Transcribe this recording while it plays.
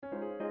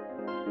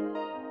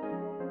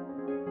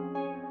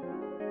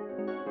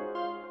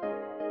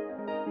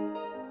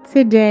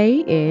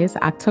Today is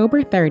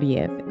October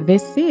 30th.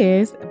 This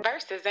is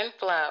Verses and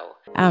Flow.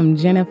 I'm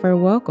Jennifer.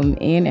 Welcome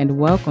in and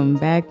welcome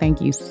back.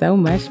 Thank you so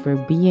much for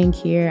being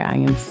here. I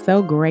am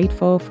so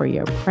grateful for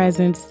your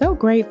presence, so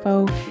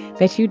grateful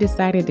that you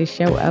decided to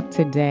show up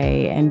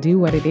today and do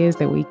what it is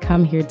that we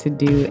come here to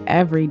do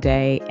every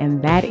day,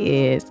 and that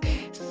is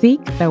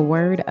seek the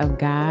Word of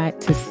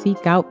God, to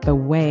seek out the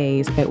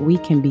ways that we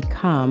can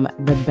become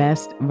the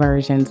best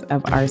versions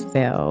of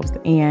ourselves.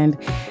 And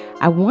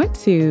I want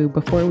to,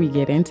 before we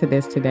get into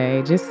this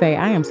today, just say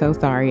I am so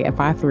sorry if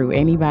I threw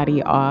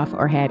anybody off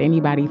or had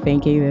anybody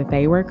thinking that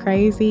they were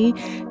crazy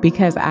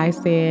because I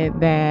said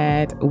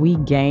that we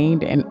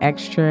gained an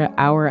extra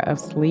hour of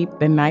sleep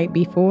the night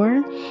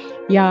before.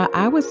 Y'all,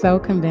 I was so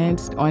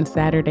convinced on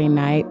Saturday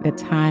night the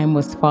time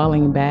was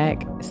falling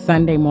back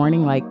Sunday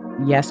morning, like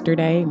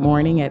yesterday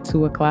morning at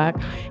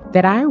 2:00,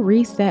 that I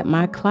reset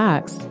my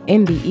clocks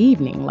in the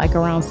evening, like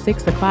around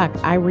 6:00.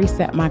 I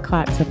reset my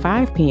clock to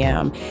 5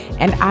 p.m.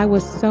 And I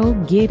was so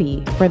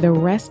giddy for the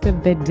rest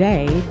of the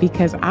day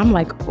because I'm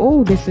like,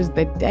 oh, this is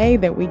the day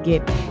that we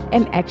get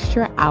an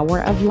extra hour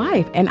of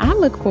life. And I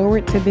look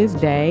forward to this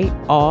day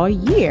all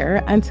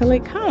year until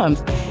it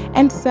comes.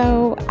 And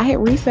so I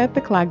had reset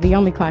the clock, the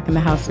only clock in the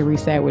house to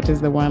reset, which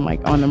is the one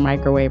like on the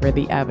microwave or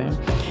the oven.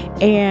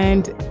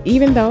 And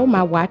even though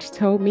my watch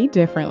told me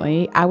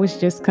differently, I was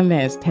just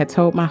convinced, had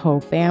told my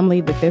whole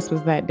family that this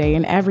was that day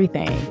and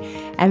everything.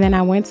 And then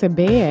I went to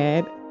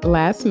bed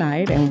last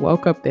night and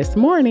woke up this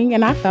morning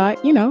and I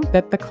thought,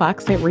 that the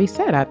clocks had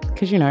reset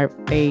because,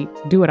 they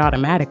do it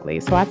automatically.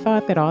 So I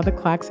thought that all the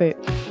clocks had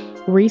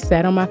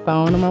reset on my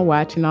phone, on my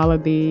watch, and all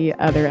of the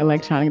other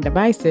electronic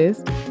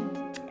devices.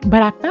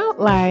 But I felt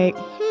like,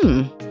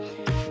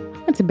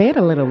 I went to bed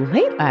a little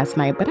late last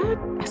night, but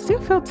I still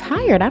feel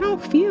tired. I don't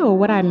feel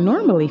what I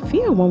normally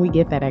feel when we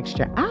get that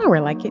extra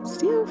hour. Like it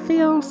still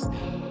feels,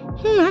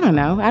 I don't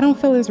know. I don't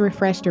feel as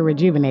refreshed or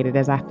rejuvenated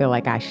as I feel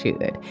like I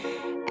should.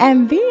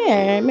 And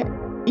then,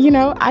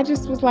 I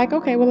just was like,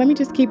 okay, well, let me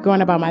just keep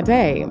going about my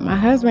day. My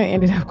husband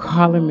ended up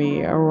calling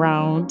me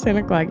around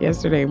 10:00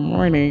 yesterday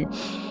morning.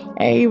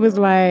 And he was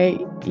like,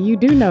 you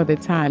do know the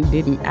time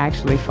didn't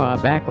actually fall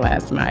back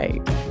last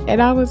night. And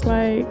I was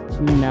like,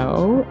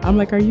 no. I'm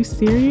like, are you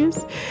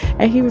serious?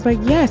 And he was like,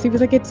 yes. He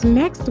was like, it's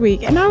next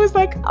week. And I was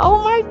like,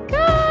 oh my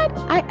God,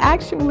 I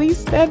actually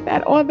said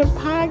that on the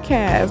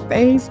podcast.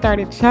 And he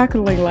started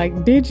chuckling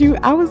like, did you?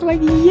 I was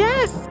like,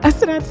 yes. I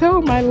said, I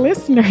told my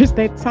listeners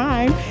that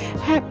time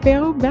had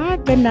fell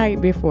back the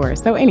night before.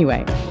 So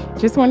anyway,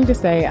 just wanted to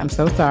say I'm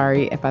so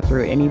sorry if I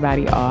threw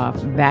anybody off.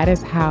 That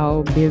is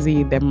how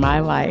busy that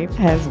my life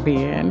has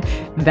been.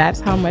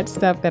 That's how much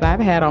stuff that I've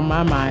had on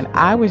my mind.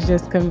 I was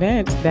just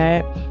convinced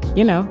that,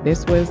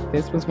 this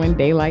was when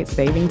daylight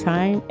saving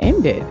time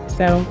ended.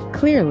 So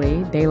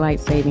clearly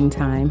daylight saving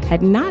time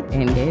had not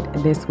ended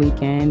this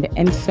weekend.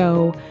 And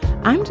so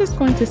I'm just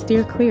going to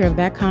steer clear of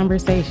that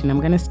conversation. I'm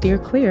going to steer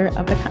clear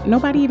of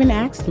nobody even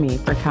asked me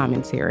for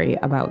commentary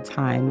about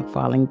time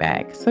falling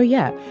back. So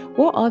yeah,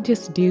 we'll all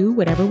just do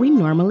whatever we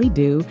normally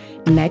do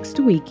next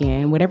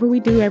weekend, whatever we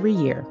do every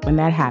year when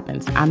that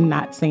happens. I'm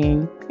not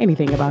saying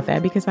anything about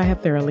that because I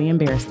have thoroughly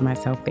embarrassed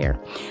myself there.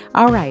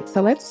 All right,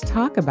 so let's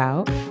talk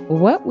about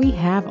what we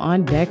have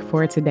on deck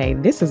for today.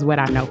 This is what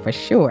I know for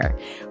sure.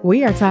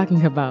 We are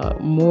talking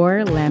about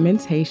more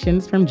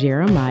Lamentations from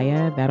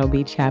Jeremiah. That'll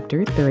be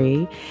chapter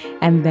 3.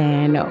 And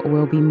then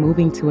we'll be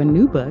moving to a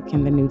new book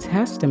in the New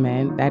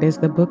Testament. That is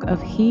the book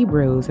of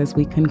Hebrews, as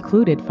we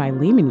concluded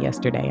Philemon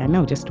yesterday. I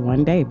know, just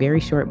one day, very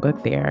short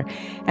book there.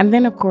 And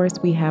then, of course,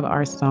 we have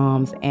our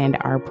Psalms and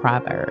our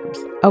Proverbs.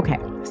 Okay,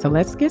 so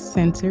let's get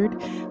centered.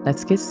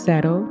 Let's get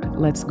settled.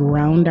 Let's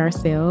ground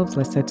ourselves.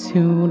 Let's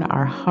attune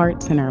our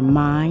hearts and our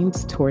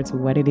minds towards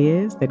what it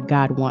is that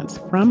God wants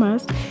from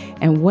us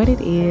and what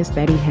it is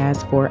that He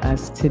has for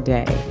us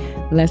today.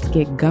 Let's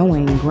get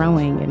going,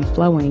 growing, and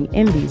flowing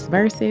in these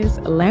verses.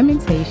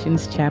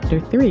 Lamentations chapter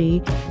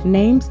 3,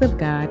 Names of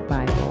God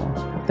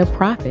Bible. The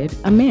prophet,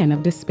 a man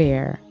of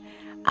despair.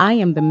 I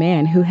am the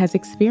man who has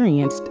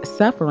experienced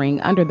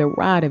suffering under the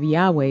rod of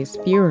Yahweh's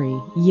fury.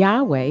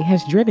 Yahweh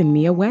has driven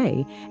me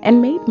away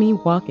and made me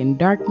walk in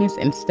darkness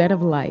instead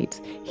of light.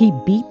 He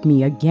beat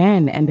me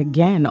again and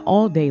again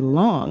all day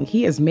long.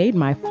 He has made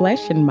my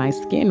flesh and my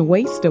skin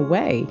waste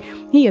away.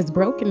 He has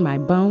broken my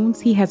bones.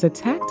 He has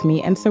attacked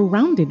me and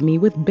surrounded me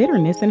with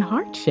bitterness and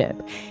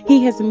hardship.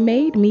 He has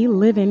made me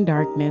live in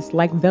darkness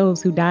like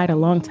those who died a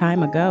long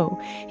time ago.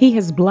 He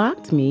has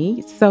blocked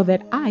me so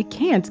that I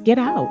can't get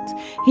out.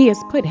 He has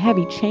put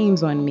heavy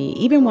chains on me.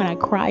 Even when I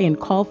cry and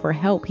call for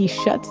help, He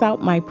shuts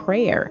out my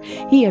prayer.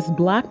 He has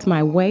blocked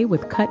my way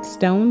with cut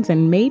stones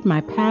and made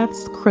my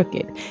paths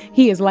crooked.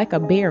 He is like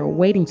a bear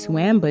waiting to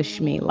ambush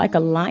me, like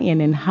a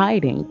lion in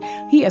hiding.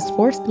 He has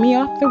forced me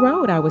off the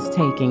road I was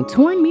taking,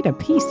 torn me to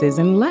pieces,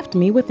 and left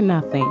me with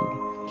nothing.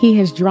 He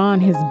has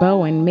drawn his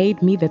bow and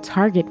made me the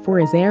target for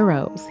his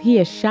arrows. He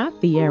has shot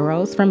the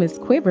arrows from his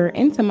quiver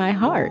into my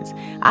heart.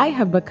 I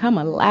have become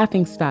a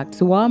laughingstock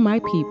to all my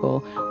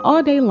people.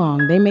 All day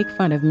long they make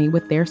fun of me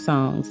with their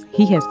songs.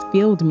 He has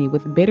filled me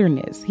with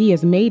bitterness. He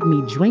has made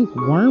me drink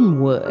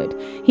wormwood.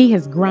 He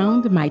has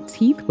ground my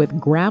teeth with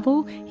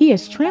gravel. He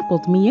has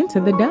trampled me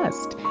into the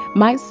dust.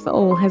 My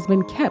soul has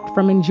been kept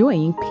from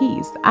enjoying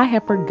peace. I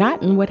have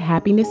forgotten what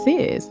happiness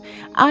is.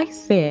 I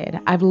said,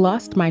 I've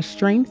lost my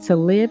strength to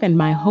live and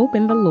my hope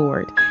in the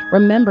Lord.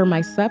 Remember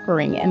my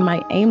suffering and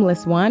my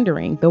aimless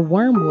wandering, the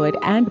wormwood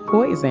and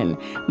poison.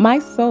 My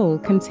soul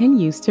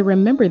continues to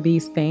remember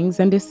these things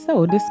and is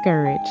so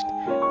discouraged.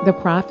 The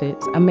prophet,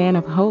 a man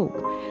of hope.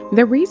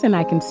 The reason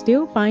I can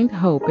still find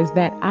hope is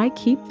that I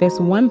keep this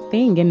one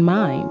thing in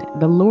mind,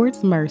 the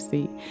Lord's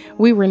mercy.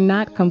 We were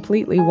not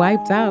completely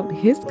wiped out.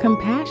 His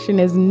compassion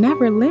is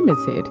never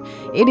limited.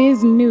 It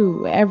is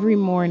new every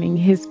morning.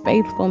 His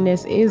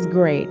faithfulness is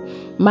great.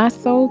 My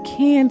soul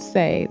can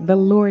say, the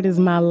Lord is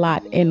my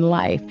lot in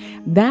life.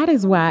 That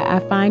is why I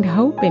find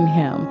hope in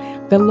him.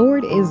 The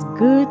Lord is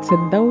good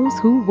to those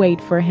who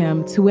wait for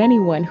him, to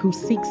anyone who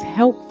seeks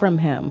help from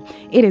him.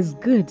 It is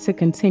good to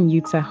continue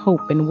to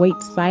hope and wait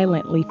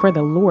silently for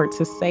the Lord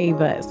to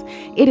save us.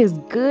 It is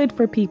good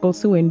for people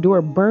to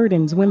endure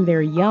burdens when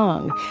they're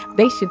young.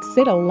 They should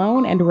sit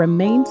alone and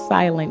remain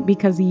silent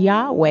because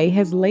Yahweh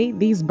has laid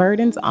these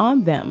burdens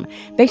on them.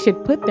 They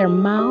should put their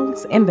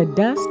mouths in the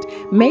dust.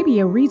 Maybe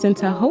a reason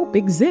to hope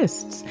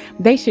exists.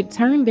 They should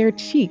turn their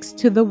cheeks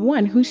to the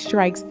one who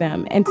strikes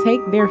them and take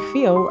their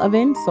fill of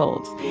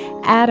insults.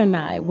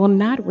 Adonai will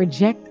not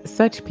reject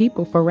such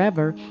people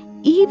forever.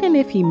 Even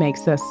if he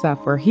makes us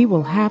suffer, he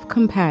will have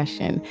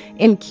compassion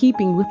in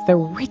keeping with the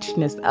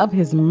richness of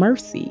his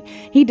mercy.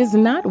 He does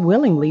not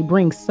willingly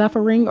bring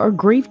suffering or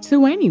grief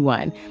to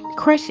anyone,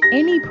 crush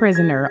any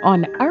prisoner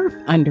on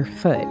earth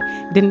underfoot,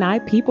 deny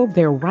people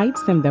their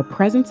rights in the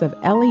presence of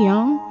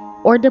Elion,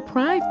 or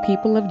deprive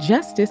people of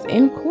justice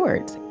in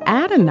court.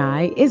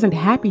 Adonai isn't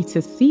happy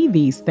to see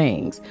these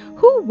things.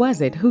 Who was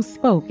it who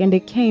spoke and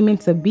it came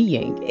into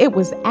being? It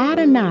was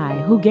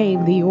Adonai who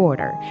gave the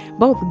order.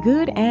 Both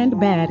good and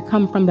bad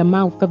come from the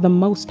mouth of the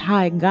Most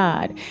High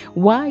God.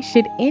 Why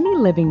should any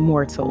living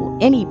mortal,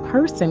 any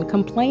person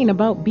complain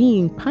about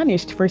being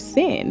punished for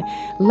sin?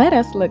 Let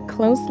us look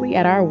closely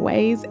at our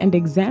ways and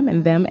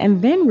examine them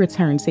and then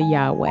return to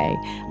Yahweh.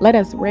 Let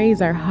us raise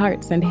our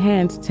hearts and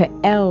hands to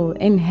El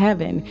in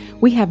heaven.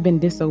 We have been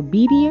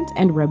disobedient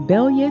and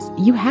rebellious.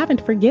 You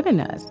haven't forgiven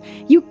us.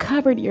 You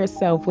covered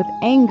yourself with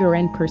anger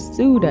and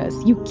pursued us.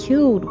 You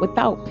killed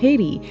without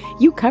pity.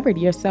 You covered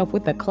yourself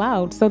with a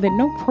cloud so that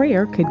no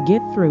prayer could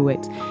get through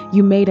it.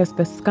 You made us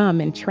the scum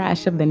and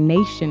trash of the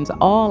nations.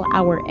 All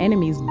our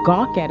enemies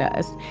gawk at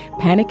us.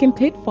 Panic and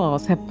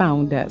pitfalls have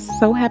found us.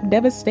 So have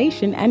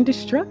devastation and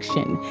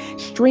destruction.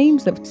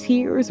 Streams of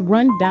tears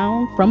run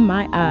down from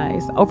my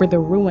eyes over the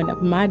ruin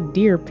of my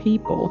dear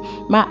people.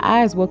 My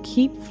eyes will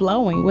keep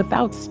flowing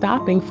without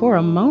stopping for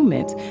a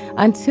moment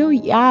until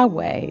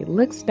Yahweh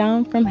looks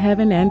down from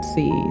heaven and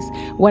sees.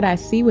 What I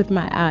see with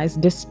my eyes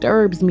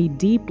disturbs me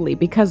deeply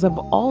because of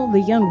all the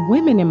young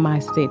women in my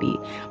city.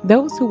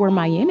 Those who were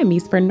my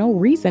enemies for no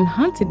reason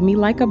hunted me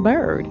like a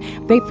bird.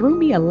 They threw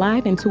me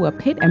alive into a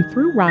pit and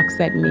threw rocks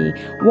at me.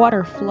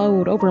 Water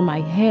flowed over my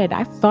head.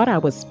 I thought I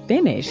was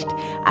finished.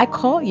 I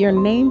called your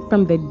name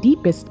from the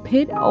deepest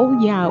pit, O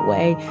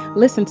Yahweh.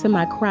 Listen to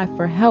my cry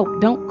for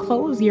help. Don't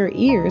close your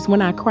ears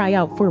when I cry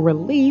out for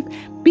relief.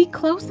 Be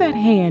close at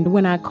hand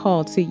when I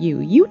call to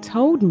you. You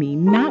told me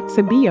not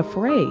to be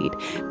afraid.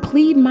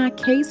 Plead my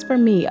case for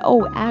me,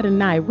 O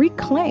Adonai.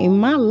 Reclaim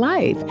my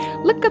life.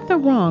 Look at the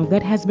wrong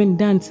that has been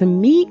done to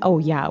me, O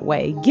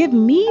Yahweh. Give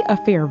me a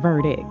fair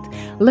verdict.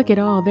 Look at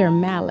all their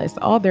malice,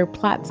 all their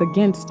plots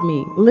against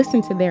me.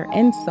 Listen to their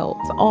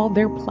insults, all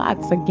their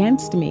plots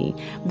against me.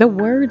 The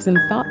words and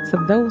thoughts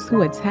of those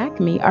who attack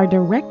me are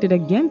directed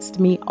against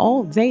me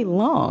all day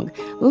long.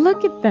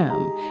 Look at them.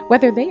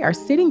 Whether they are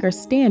sitting or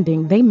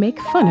standing, they make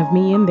fun of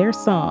me in their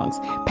songs.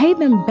 Pay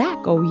them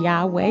back, O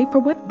Yahweh, for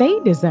what they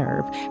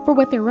deserve, for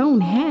what their own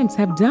hands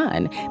have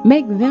done.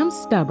 Make them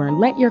stubborn.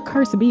 Let your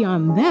curse be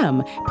on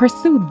them.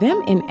 Pursue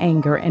them in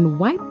anger and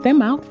wipe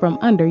them out from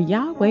under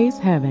Yahweh's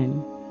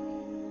heaven.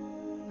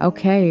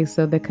 Okay,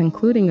 so the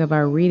concluding of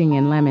our reading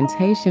in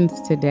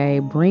Lamentations today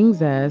brings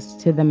us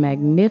to the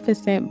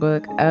magnificent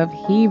book of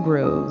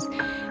Hebrews.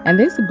 And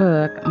this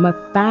book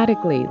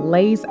methodically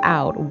lays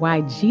out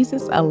why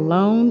Jesus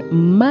alone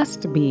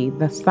must be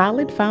the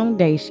solid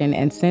foundation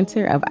and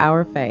center of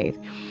our faith.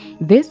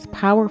 This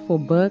powerful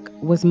book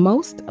was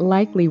most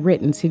likely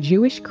written to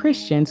Jewish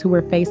Christians who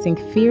were facing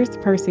fierce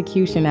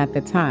persecution at the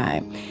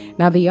time.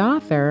 Now, the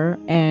author,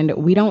 and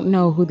we don't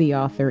know who the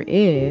author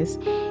is,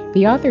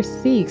 the author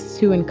seeks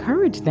to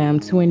encourage them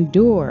to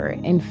endure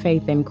in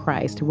faith in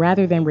Christ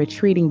rather than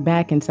retreating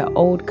back into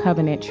old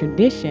covenant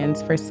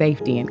traditions for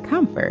safety and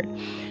comfort.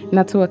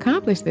 Now, to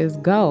accomplish this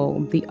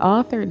goal, the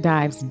author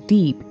dives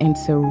deep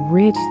into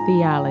rich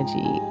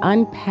theology,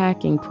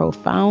 unpacking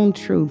profound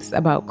truths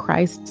about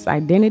Christ's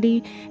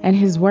identity and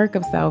his work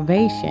of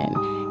salvation.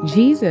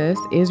 Jesus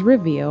is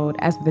revealed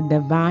as the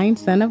divine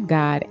Son of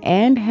God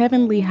and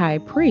heavenly high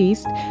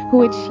priest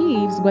who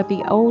achieves what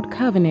the old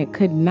covenant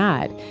could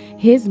not.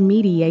 His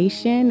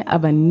mediation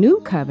of a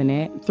new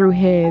covenant through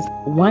his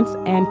once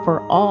and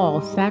for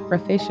all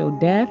sacrificial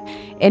death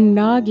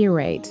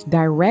inaugurates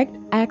direct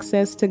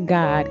access to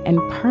God and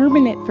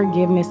permanent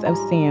forgiveness of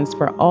sins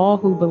for all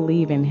who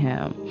believe in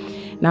him.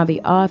 Now,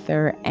 the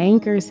author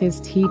anchors his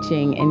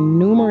teaching in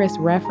numerous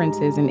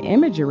references and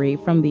imagery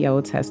from the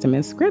Old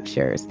Testament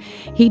scriptures.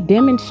 He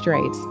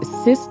demonstrates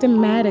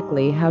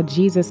systematically how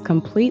Jesus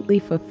completely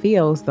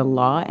fulfills the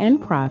law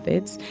and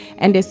prophets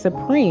and is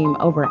supreme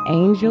over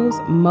angels,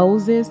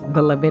 Moses,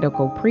 the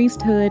Levitical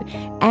priesthood,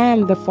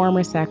 and the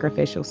former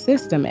sacrificial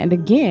system. And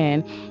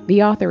again,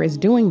 the author is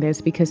doing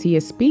this because he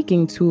is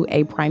speaking to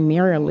a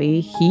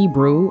primarily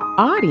Hebrew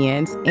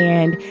audience,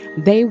 and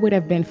they would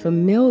have been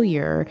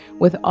familiar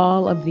with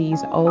all of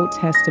these Old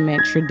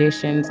Testament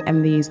traditions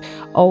and these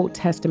Old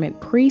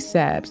Testament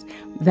precepts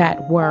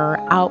that were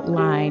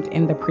outlined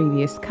in the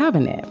previous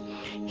covenant.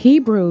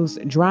 Hebrews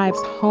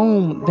drives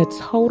home the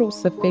total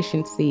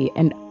sufficiency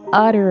and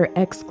utter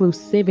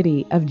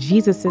exclusivity of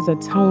Jesus's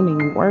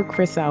atoning work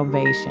for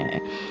salvation.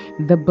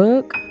 The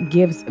book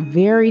gives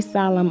very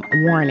solemn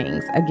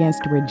warnings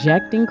against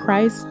rejecting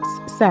Christ's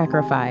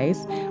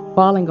sacrifice,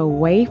 falling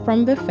away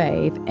from the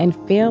faith, and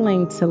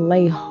failing to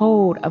lay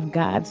hold of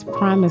God's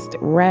promised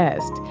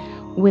rest.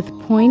 With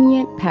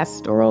poignant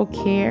pastoral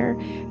care,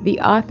 the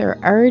author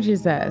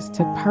urges us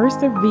to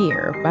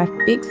persevere by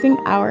fixing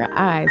our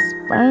eyes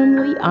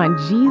firmly on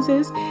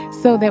Jesus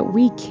so that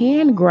we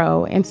can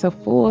grow into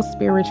full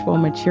spiritual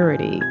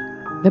maturity.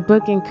 The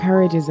book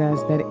encourages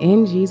us that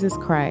in Jesus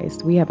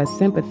Christ, we have a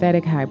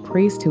sympathetic high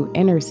priest who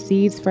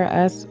intercedes for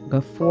us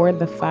before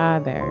the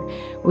Father.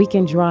 We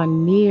can draw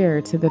near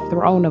to the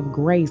throne of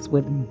grace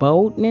with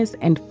boldness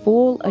and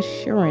full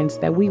assurance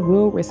that we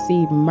will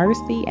receive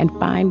mercy and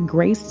find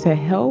grace to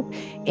help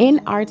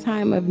in our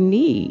time of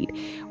need.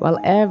 While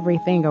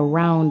everything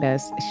around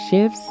us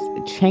shifts,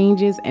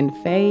 changes, and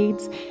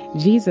fades,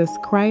 Jesus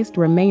Christ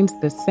remains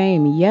the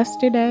same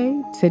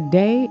yesterday,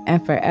 today,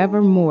 and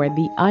forevermore,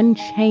 the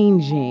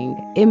unchanging,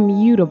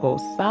 immutable,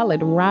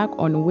 solid rock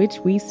on which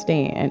we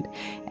stand.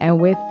 And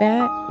with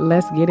that,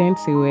 let's get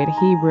into it.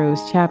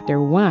 Hebrews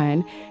chapter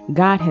 1,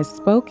 God has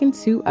spoken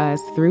to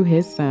us through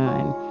his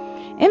Son.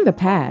 In the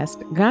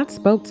past, God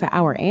spoke to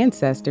our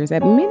ancestors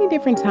at many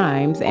different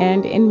times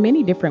and in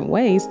many different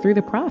ways through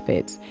the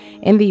prophets.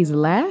 In these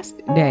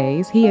last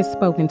days, he has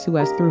spoken to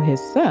us through his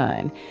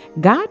Son.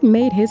 God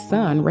made his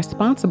Son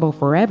responsible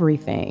for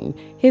everything.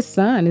 His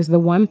Son is the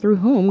one through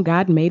whom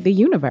God made the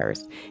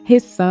universe.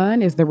 His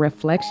Son is the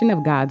reflection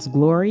of God's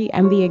glory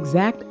and the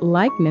exact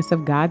likeness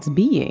of God's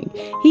being.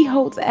 He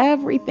holds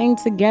everything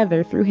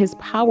together through his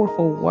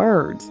powerful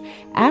words.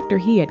 After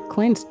he had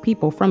cleansed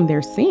people from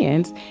their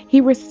sins, he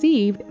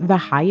received the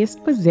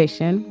highest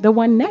position, the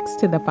one next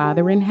to the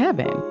Father in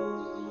heaven.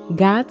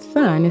 God's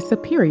Son is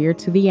superior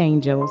to the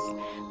angels.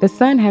 The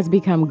Son has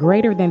become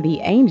greater than the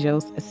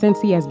angels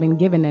since he has been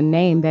given a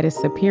name that is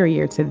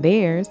superior to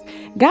theirs.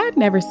 God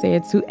never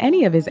said to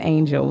any of his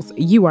angels,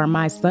 "You are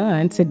my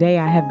son, today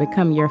I have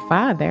become your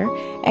father."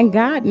 And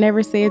God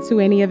never said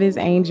to any of his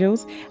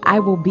angels, "I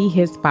will be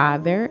his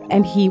father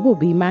and he will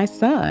be my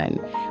son."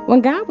 When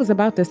God was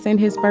about to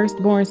send his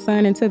firstborn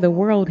son into the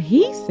world,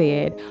 he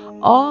said,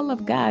 all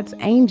of God's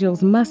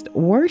angels must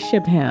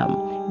worship him.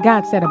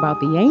 God said about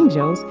the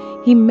angels,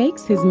 he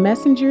makes his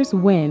messengers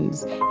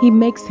winds. He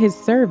makes his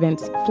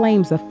servants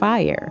flames of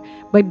fire.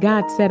 But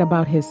God said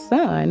about his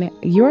Son,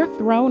 your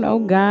throne, O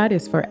God,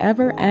 is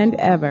forever and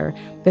ever.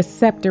 The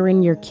scepter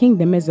in your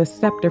kingdom is a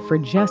scepter for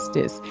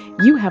justice.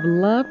 You have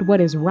loved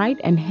what is right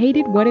and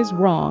hated what is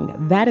wrong.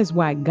 That is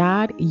why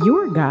God,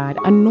 your God,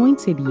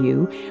 anointed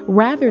you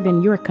rather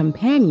than your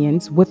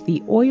companions with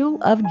the oil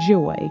of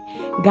joy.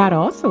 God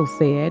also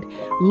said,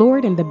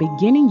 Lord, in the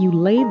beginning you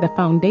laid the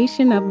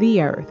foundation of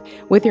the earth.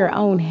 With your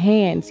own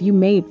hands you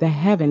made the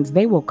heavens.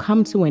 They will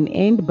come to an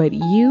end, but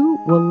you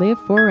will live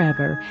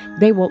forever.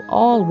 They will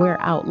all wear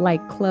out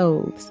like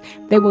clothes.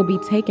 They will be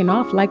taken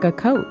off like a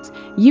coat.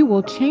 You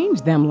will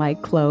change them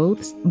like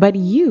clothes, but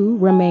you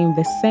remain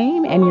the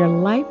same and your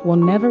life will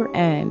never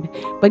end.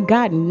 But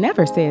God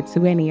never said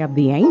to any of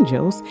the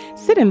angels,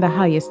 sit in the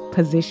highest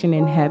position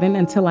in heaven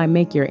until I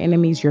make your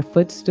enemies your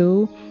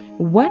footstool.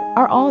 What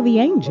are all the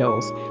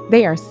angels?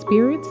 They are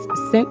spirits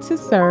sent to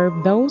serve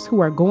those who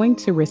are going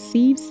to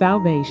receive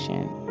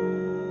salvation.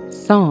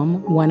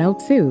 Psalm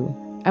 102.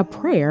 A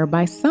prayer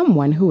by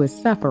someone who is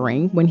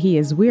suffering when he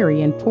is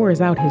weary and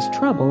pours out his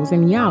troubles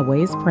in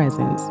Yahweh's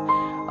presence.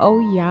 O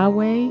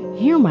Yahweh,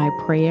 hear my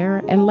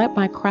prayer and let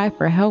my cry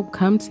for help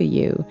come to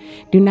you.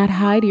 Do not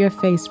hide your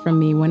face from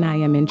me when I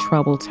am in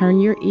trouble. Turn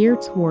your ear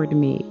toward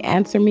me.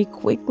 Answer me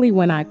quickly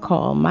when I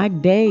call. My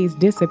days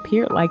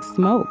disappear like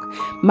smoke.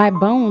 My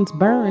bones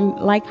burn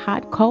like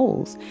hot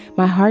coals.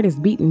 My heart is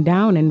beaten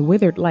down and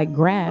withered like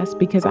grass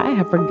because I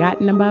have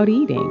forgotten about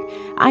eating.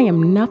 I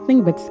am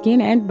nothing but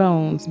skin and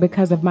bones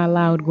because of my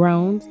loud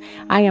groans.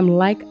 I am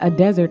like a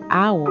desert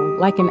owl,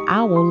 like an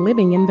owl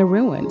living in the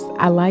ruins.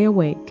 I lie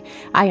awake.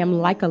 I am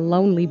like a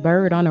lonely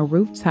bird on a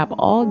rooftop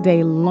all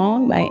day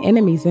long. My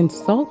enemies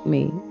insult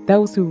me.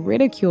 Those who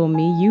ridicule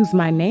me use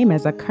my name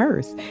as a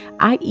curse.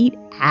 I eat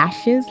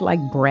ashes like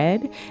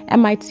bread,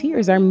 and my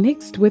tears are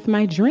mixed with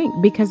my drink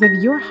because of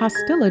your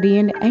hostility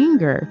and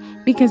anger,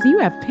 because you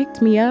have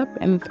picked me up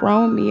and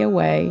thrown me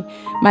away.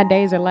 My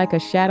days are like a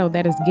shadow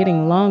that is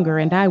getting longer,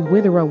 and I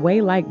wither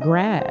away like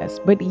grass.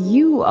 But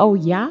you, O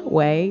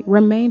Yahweh,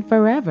 remain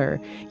forever.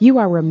 You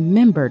are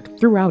remembered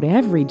throughout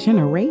every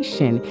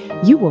generation.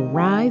 You will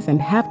rise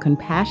and have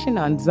compassion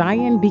on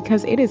Zion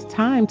because it is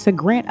time to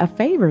grant a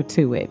favor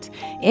to it.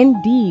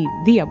 Indeed,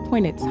 the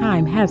appointed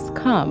time has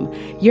come.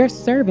 Your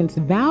servants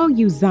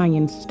value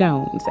Zion's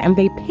stones, and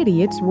they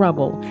pity its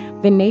rubble.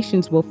 The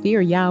nations will fear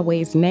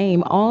Yahweh's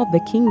name. All the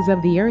kings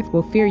of the earth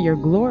will fear your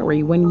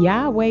glory. When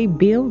Yahweh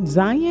builds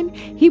Zion,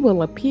 he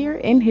will appear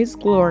in his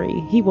glory.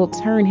 He will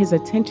turn his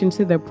attention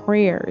to the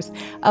prayers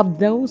of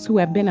those who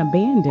have been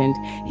abandoned.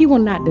 He will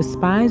not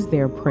despise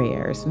their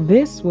prayers.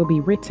 This will be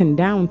written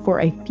down for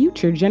a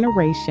future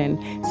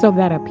generation, so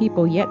that a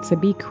people yet to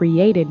be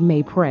created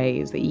may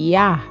praise.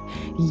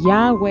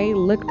 Yahweh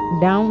looked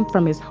down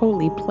from his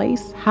holy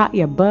place high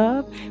above.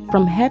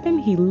 From heaven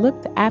he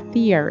looked at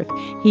the earth.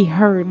 He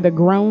heard the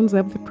groans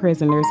of the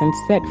prisoners and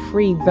set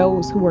free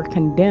those who were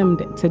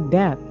condemned to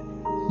death.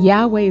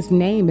 Yahweh's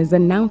name is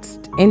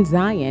announced in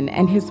Zion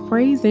and his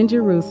praise in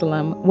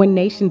Jerusalem. When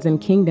nations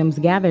and kingdoms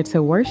gather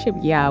to worship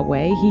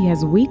Yahweh, he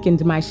has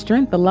weakened my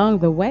strength along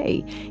the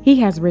way. He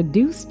has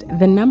reduced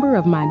the number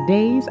of my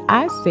days.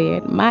 I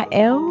said, my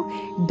El,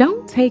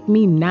 don't take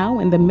me now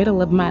in the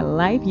middle of my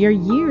life. Your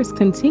years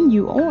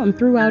continue on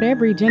throughout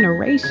every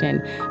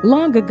generation.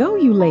 Long ago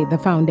you laid the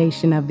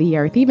foundation of the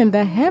earth. Even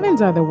the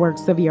heavens are the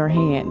works of your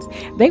hands.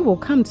 They will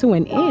come to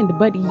an end,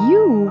 but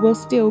you will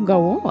still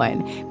go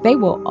on. They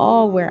will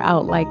all wear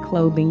out like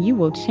clothing. You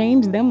will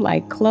change them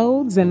like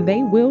clothes, and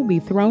they will be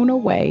thrown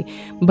away.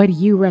 But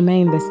you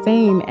remain the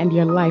same, and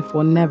your life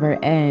will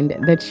never end.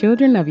 The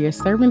children of your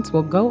servants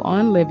will go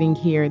on living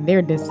here.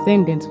 Their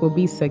descendants will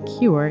be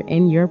secure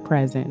in your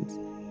presence.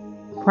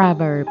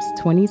 Proverbs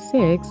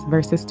 26,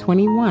 verses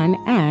 21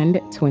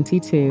 and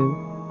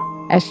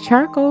 22. As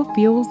charcoal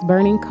fuels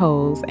burning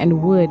coals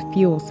and wood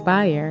fuels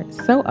fire,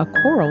 so a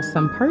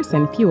quarrelsome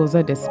person fuels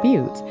a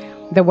dispute.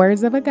 The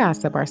words of a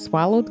gossip are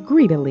swallowed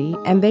greedily,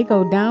 and they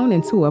go down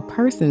into a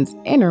person's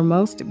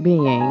innermost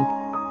being.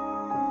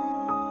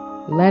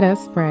 Let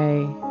us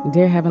pray.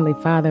 Dear Heavenly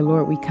Father,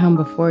 Lord, we come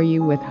before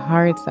you with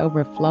hearts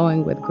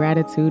overflowing with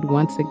gratitude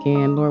once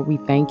again. Lord, we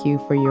thank you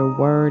for your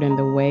word and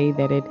the way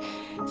that it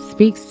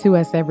speaks to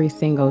us every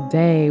single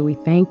day. We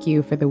thank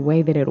you for the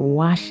way that it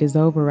washes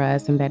over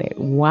us and that it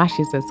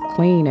washes us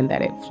clean and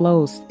that it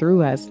flows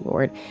through us,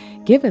 Lord.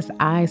 Give us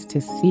eyes to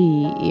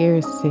see,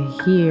 ears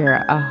to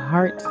hear, a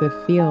heart to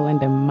feel,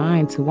 and a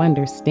mind to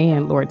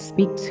understand. Lord,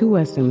 speak to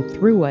us and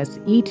through us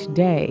each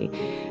day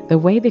the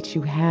way that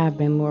you have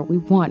been, Lord. We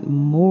want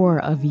more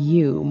of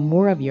you,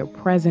 more of your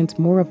presence,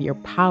 more of your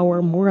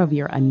power, more of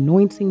your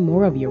anointing,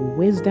 more of your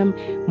wisdom,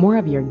 more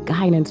of your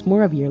guidance,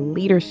 more of your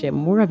leadership,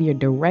 more of your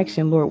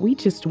direction, Lord. We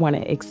just want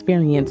to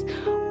experience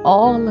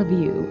all of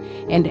you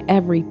in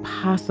every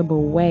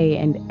possible way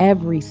and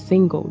every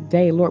single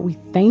day. Lord, we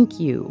thank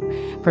you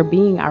for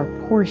being our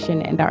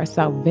portion and our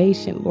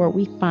salvation. Lord,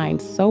 we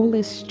find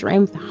solace,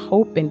 strength,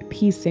 hope, and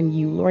peace in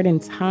you. Lord, in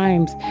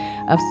times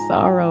of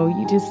sorrow,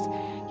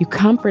 you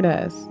comfort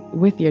us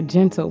with your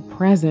gentle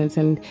presence,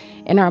 and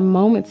in our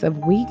moments of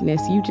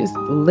weakness, you just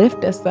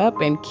lift us up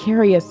and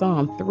carry us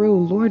on through.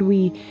 Lord,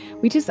 we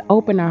just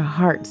open our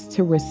hearts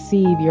to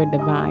receive your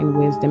divine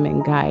wisdom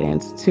and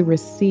guidance, to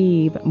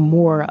receive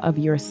more of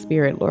your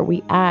spirit. Lord,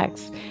 we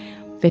ask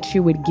that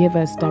you would give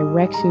us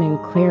direction and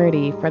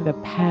clarity for the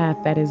path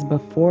that is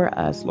before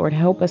us. Lord,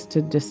 help us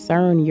to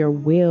discern your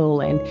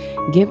will and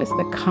give us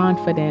the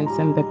confidence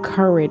and the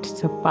courage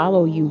to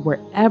follow you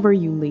wherever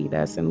you lead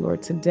us. And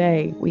Lord,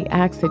 today we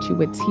ask that you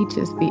would teach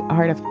us the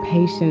art of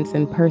patience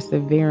and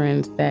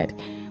perseverance, that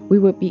we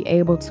would be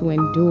able to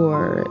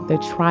endure the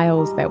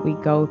trials that we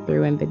go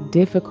through and the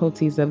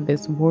difficulties of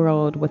this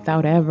world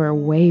without ever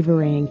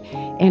wavering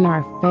in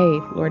our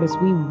faith. Lord, as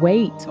we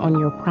wait on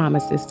your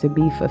promises to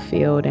be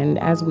fulfilled and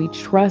as we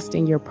trust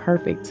in your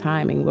perfect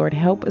timing, Lord,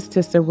 help us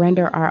to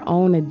surrender our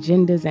own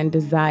agendas and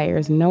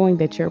desires, knowing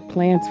that your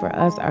plans for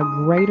us are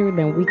greater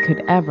than we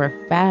could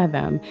ever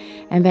fathom,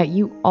 and that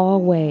you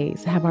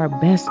always have our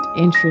best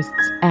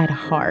interests at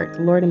heart.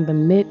 Lord, in the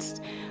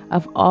midst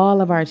of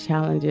all of our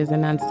challenges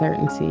and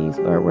uncertainties.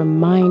 Lord,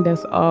 remind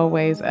us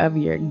always of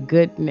your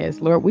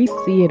goodness. Lord, we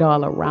see it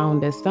all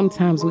around us.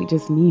 Sometimes we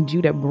just need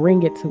you to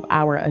bring it to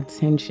our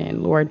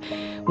attention. Lord,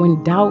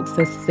 when doubts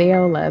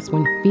assail us,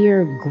 when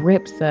fear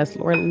grips us,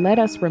 Lord, let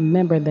us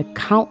remember the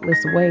countless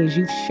ways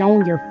you've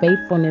shown your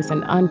faithfulness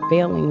and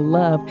unfailing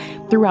love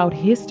throughout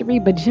history,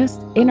 but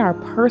just in our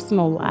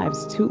personal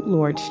lives too,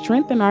 Lord.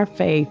 Strengthen our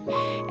faith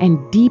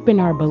and deepen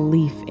our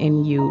belief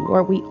in you.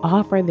 Lord, we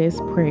offer this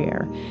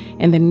prayer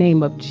in the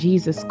name of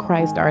Jesus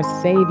Christ, our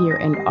Savior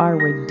and our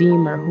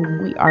Redeemer,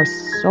 whom we are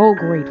so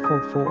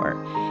grateful for.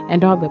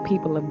 And all the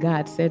people of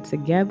God said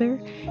together,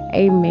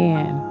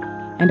 amen.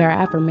 And our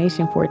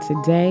affirmation for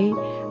today: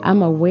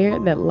 I'm aware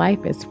that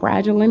life is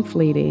fragile and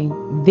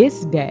fleeting.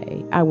 This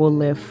day, I will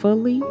live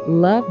fully,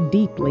 love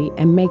deeply,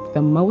 and make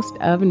the most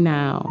of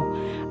now.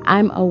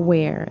 I'm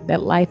aware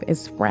that life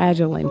is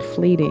fragile and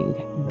fleeting.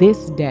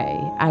 This day,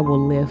 I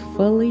will live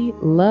fully,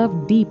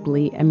 love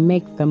deeply, and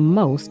make the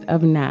most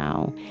of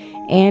now.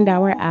 And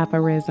our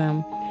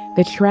aphorism: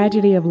 the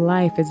tragedy of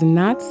life is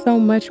not so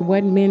much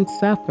what men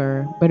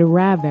suffer, but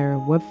rather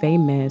what they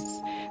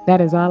miss. That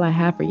is all I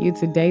have for you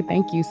today.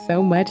 Thank you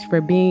so much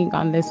for being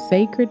on this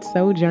sacred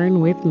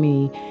sojourn with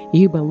me.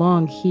 You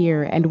belong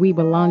here, and we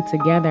belong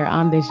together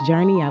on this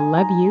journey. I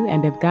love you,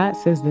 and if God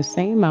says the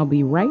same, I'll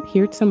be right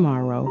here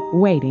tomorrow,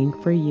 waiting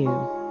for you.